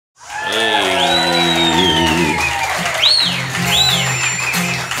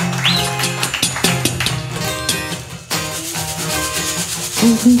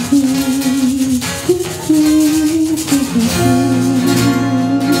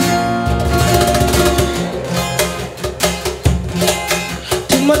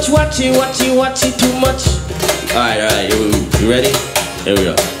watch it too much. Alright, you ready? Here we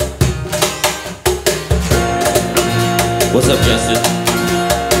go. What's up, Justin?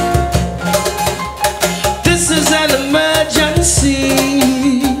 This is an emergency.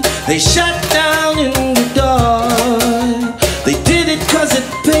 They shut down in the door. They did it cause it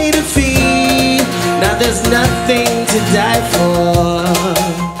paid a fee. Now there's nothing to die for.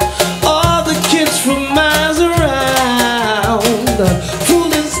 All the kids from miles around,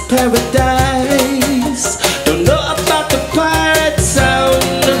 fool is paradise. Don't know about the pirate sound,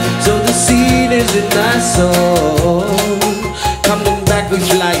 so the seed is in our soul. Coming back we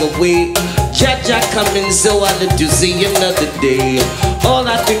fly away. Jaja coming, so I live to see another day. All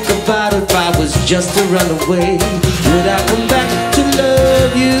I think about if I was just to run away. Would I come back to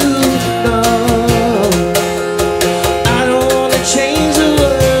love you? No, I don't wanna change the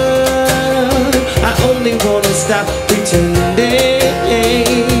world. I only wanna stop pretending.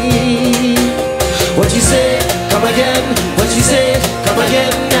 What you say? Come again. What you say? Come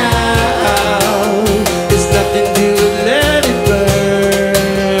again now. It's nothing to let it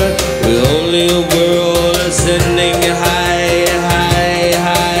burn. We're only a world ascending high, high,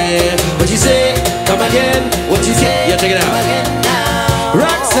 high. What you say? Come again. What you say? Yeah, check it out.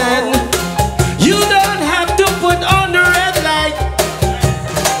 Roxanne, you don't have to put on the red light.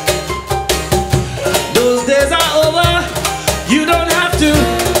 Those days are over. You don't have to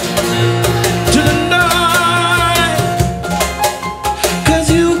the night. Cause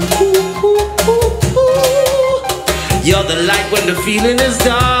you're the light when the feeling is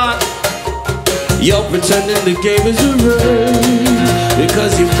dark. You're pretending the game is a race.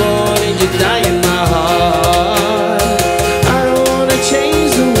 Because you're born and you die in my heart. I don't wanna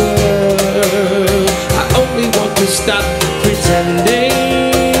change the world. I only want to stop pretending.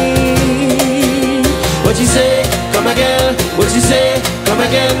 What you say? Come again. What you say? Come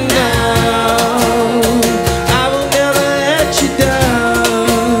again now. I will never let you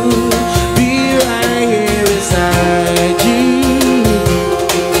down. Be right here beside you,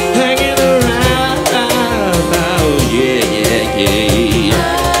 hanging around. Oh yeah, yeah, yeah.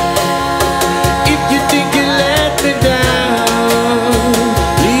 If you think you let me down,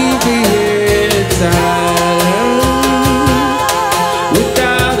 leave me here in silence,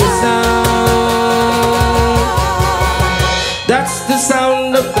 without a sound. That's the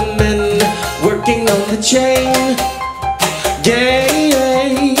sound of the men working on the chain. Yeah,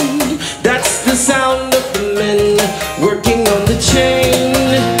 that's the sound of the men working on the chain.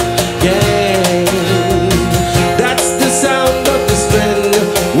 Yeah, that's the sound of the men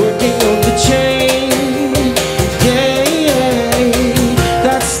working on the chain. Yeah,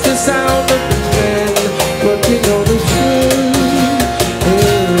 that's the sound of the men working on the chain.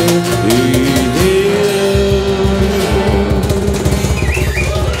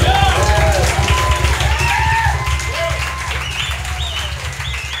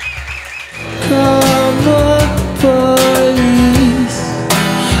 Come on, police,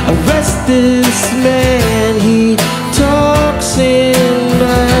 arrest this man. He talks in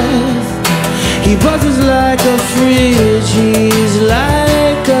math. He buzzes like a fridge. He's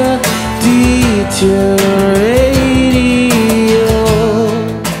like a teacher.